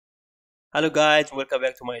Hello guys, welcome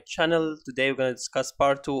back to my channel. Today we're going to discuss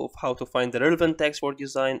part 2 of how to find the relevant tags for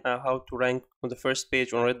design and how to rank on the first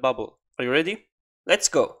page on Redbubble. Are you ready? Let's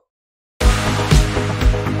go!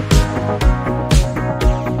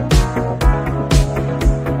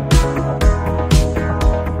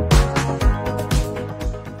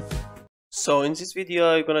 So in this video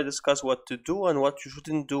I'm going to discuss what to do and what you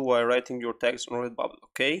shouldn't do while writing your tags on Redbubble,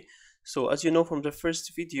 okay? So as you know from the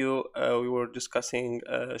first video, we were discussing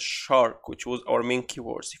shark, which was our main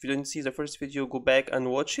keywords. If you didn't see the first video, go back and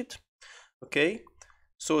watch it, okay?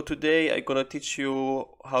 So today I'm gonna teach you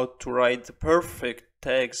how to write the perfect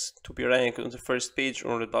tags to be ranked on the first page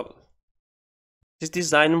on Redbubble. This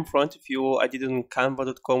design in front of you, I did it on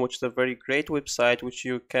canva.com, which is a very great website, which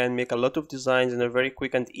you can make a lot of designs in a very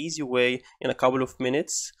quick and easy way in a couple of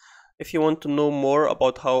minutes. If you want to know more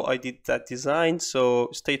about how I did that design, so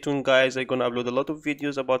stay tuned guys, I'm gonna upload a lot of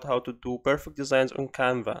videos about how to do perfect designs on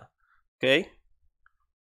Canva, okay?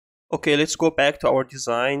 Okay, let's go back to our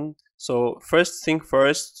design. So first thing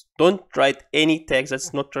first, don't write any tags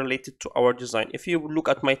that's not related to our design. If you look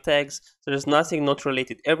at my tags, there is nothing not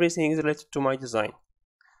related, everything is related to my design.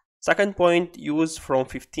 Second point, use from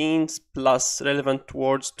 15 plus relevant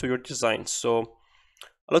words to your design. So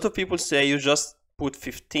a lot of people say you just put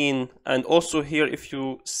 15, and also here if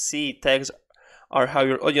you see tags are how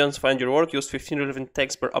your audience find your work, use 15 relevant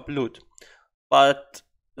tags per upload. But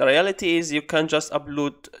the reality is you can just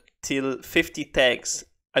upload till 50 tags.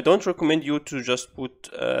 I don't recommend you to just put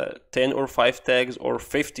 10 or 5 tags or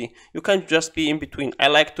 50. You can just be in between. I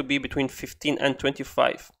like to be between 15 and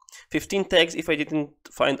 25. 15 tags if I didn't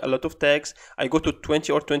find a lot of tags. I go to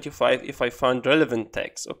 20 or 25 if I found relevant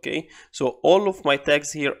tags, okay? So all of my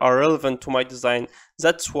tags here are relevant to my design.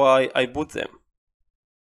 That's why I put them.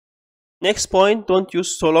 Next point, don't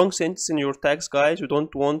use so long sentences in your tags, guys. You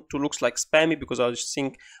don't want to look like spammy, because I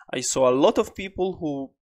think I saw a lot of people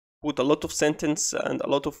who put a lot of sentence and a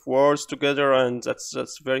lot of words together, and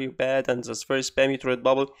that's very bad and that's very spammy to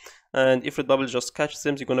Redbubble. And if Redbubble just catches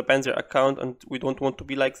them, they're gonna ban their account, and we don't want to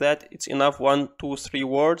be like that. It's enough 1, 2, 3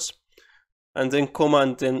 words and then comma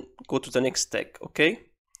and then go to the next tag, okay?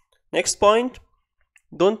 Next point,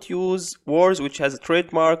 don't use words which has a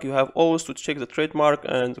trademark. You have always to check the trademark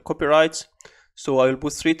and the copyrights. So I will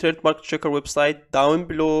put 3 trademark checker website down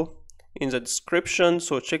below in the description,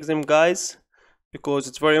 so check them guys, because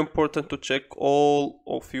it's very important to check all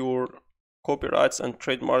of your copyrights and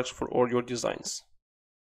trademarks for all your designs.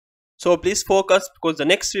 So please focus, because the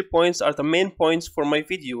next 3 points are the main points for my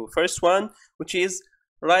video. First one, which is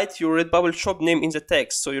write your Redbubble shop name in the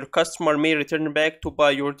text, so your customer may return back to buy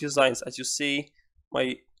your designs. As you see,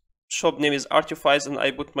 my shop name is Artifice and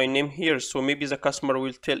I put my name here, so maybe the customer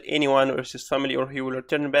will tell anyone or his family, or he will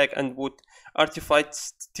return back and put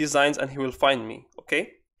Artifice designs and he will find me,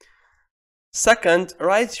 okay? Second,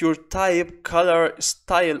 write your type, color,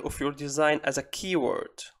 style of your design as a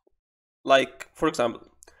keyword. Like, for example,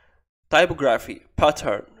 typography,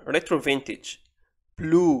 pattern, retro vintage,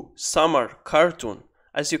 blue, summer, cartoon.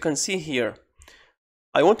 As you can see here,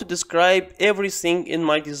 I want to describe everything in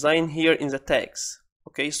my design here in the tags.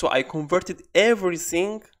 Okay, so I converted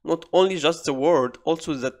everything, not only just the word,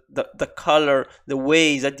 also the color, the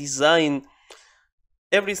way, the design,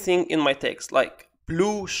 everything in my text, like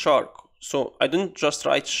blue shark. So I didn't just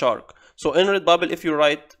write shark. So in Redbubble, if you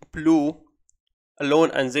write blue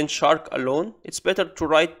alone and then shark alone, it's better to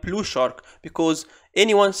write blue shark, because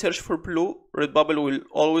anyone search for blue, Redbubble will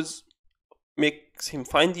always make him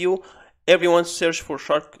find you. Everyone search for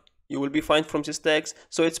shark, you will be found from these tags.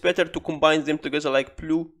 So it's better to combine them together, like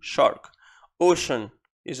blue shark. Ocean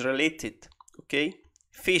is related, okay?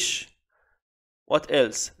 Fish. What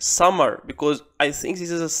else? Summer, because I think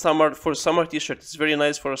this is a summer, for a summer t-shirt. It's very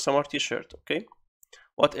nice for a summer t-shirt, okay?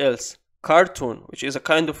 What else? Cartoon, which is a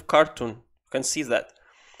kind of cartoon. You can see that.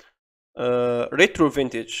 Retro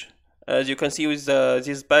vintage. As you can see with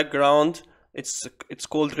this background, it's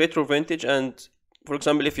called retro vintage. And for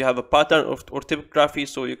example, if you have a pattern or typography,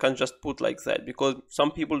 so you can just put like that, because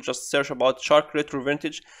some people just search about shark retro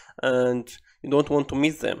vintage and you don't want to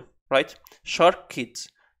miss them, right? Shark kids.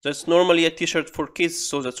 That's normally a t-shirt for kids,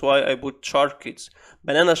 so that's why I put shark kids.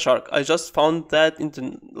 Banana shark, I just found that in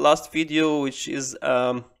the last video, which is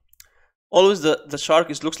always the shark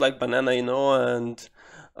looks like banana, you know, and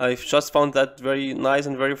I've just found that very nice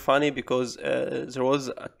and very funny, because there was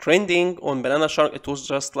a trending on banana shark. It was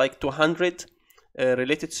just like 200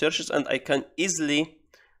 related searches, and I can easily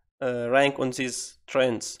rank on these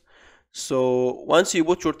trends. So once you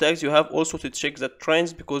put your tags, you have also to check the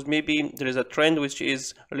trends, because maybe there is a trend which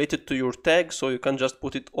is related to your tag, so you can just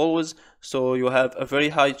put it always, so you have a very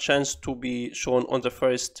high chance to be shown on the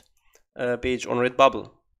first page on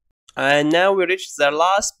Redbubble. And now we reached the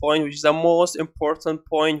last point, which is the most important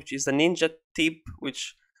point, which is the ninja tip,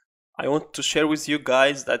 which I want to share with you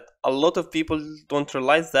guys, that a lot of people don't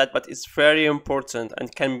realize that, but it's very important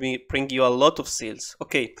and can bring you a lot of sales.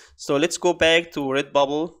 Okay, so let's go back to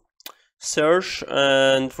Redbubble, search,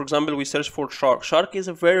 and for example we search for shark. Shark is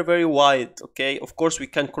a very wide. Okay, of course we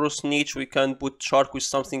can cross niche, we can put shark with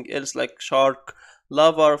something else like shark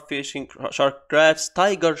lava, fishing, shark crafts,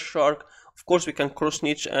 tiger shark. Of course we can cross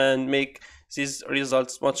niche and make these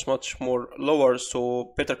results much more lower,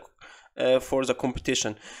 so better for the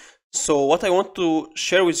competition. So what I want to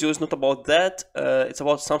share with you is not about that, it's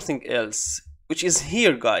about something else, which is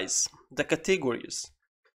here, guys, the categories.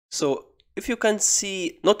 So if you can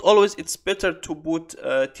see, not always it's better to put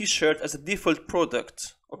a t-shirt as a default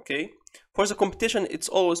product. Okay, for the competition it's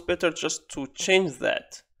always better just to change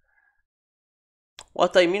that.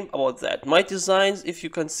 What I mean about that, my designs, if you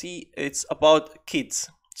can see, it's about kids,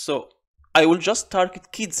 so I will just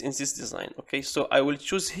target kids in this design. Okay, so I will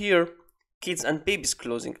choose here kids and babies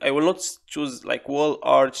clothing. I will not choose like wall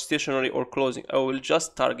art, stationery or clothing. I will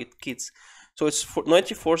just target kids. So it's for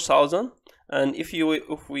 94,000, and if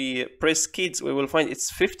we press kids, we will find it's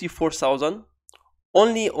 54,000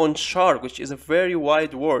 only on shark, which is a very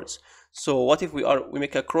wide words. So what if we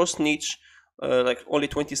make a cross niche, like only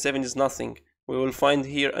 27 is nothing. We will find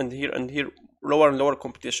here and here and here lower and lower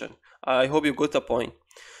competition. I hope you got the point.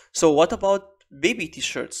 So what about baby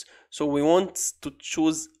t-shirts? So we want to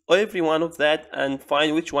choose every one of that and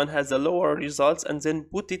find which one has the lower results and then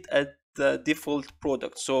put it at the default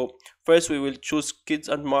product. So first we will choose kids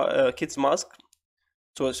and kids mask.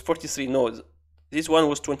 So it's 43. No, this one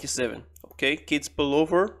was 27. Okay, kids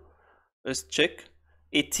pullover, let's check,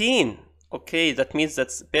 18. Okay, that means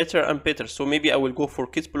that's better and better. So maybe I will go for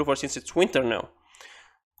kids pullover since it's winter now.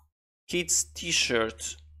 Kids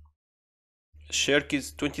t-shirt, share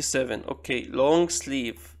kids 27. Okay, long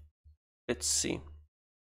sleeve, let's see,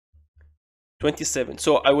 27.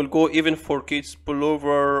 So I will go even for kids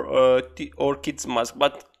pullover or kids mask,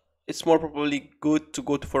 but it's more probably good to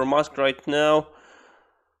go for a mask right now.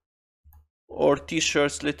 Or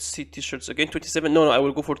t-shirts, let's see, t-shirts again, 27. No, I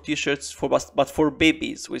will go for t-shirts but for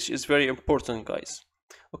babies, which is very important, guys.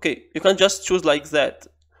 Okay, you can just choose like that,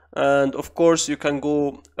 and of course you can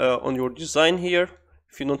go on your design here.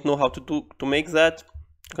 If you don't know how to make that,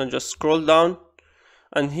 you can just scroll down,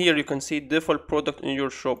 and here you can see default product in your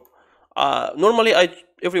shop. Normally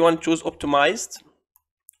everyone choose optimized,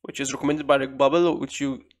 which is recommended by Redbubble, which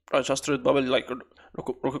you just Redbubble like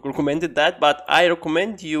recommended that, but I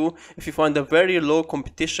recommend you, if you find a very low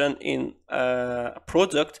competition in a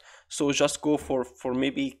product, so just go for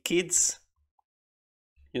maybe kids.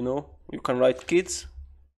 You know, you can write kids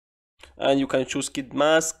and you can choose kid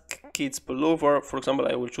mask, kids pullover. For example,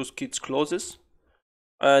 I will choose kids clothes,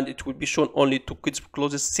 and it will be shown only to kids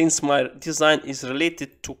clothes since my design is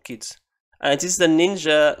related to kids. And this is the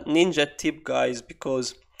ninja tip, guys,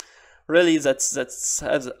 because really that's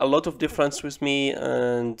has a lot of difference with me,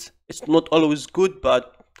 and it's not always good,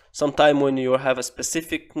 but sometime when you have a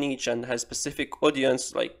specific niche and has specific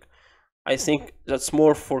audience, like I think that's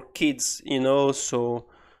more for kids, you know. So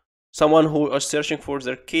someone who are searching for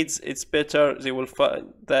their kids, it's better they will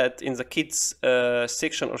find that in the kids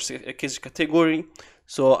section or kids category.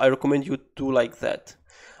 So I recommend you do like that.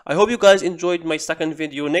 I hope you guys enjoyed my second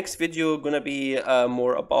video. Next video gonna be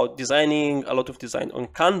more about designing, a lot of design on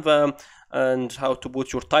Canva, and how to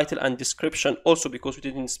put your title and description also, because we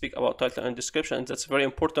didn't speak about title and description, and that's very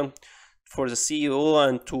important for the SEO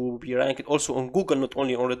and to be ranked also on Google, not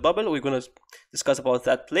only on Redbubble. We're gonna discuss about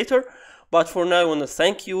that later, but for now I want to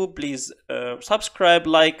thank you. Please subscribe,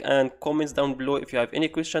 like, and comments down below if you have any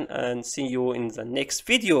question, and see you in the next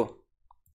video.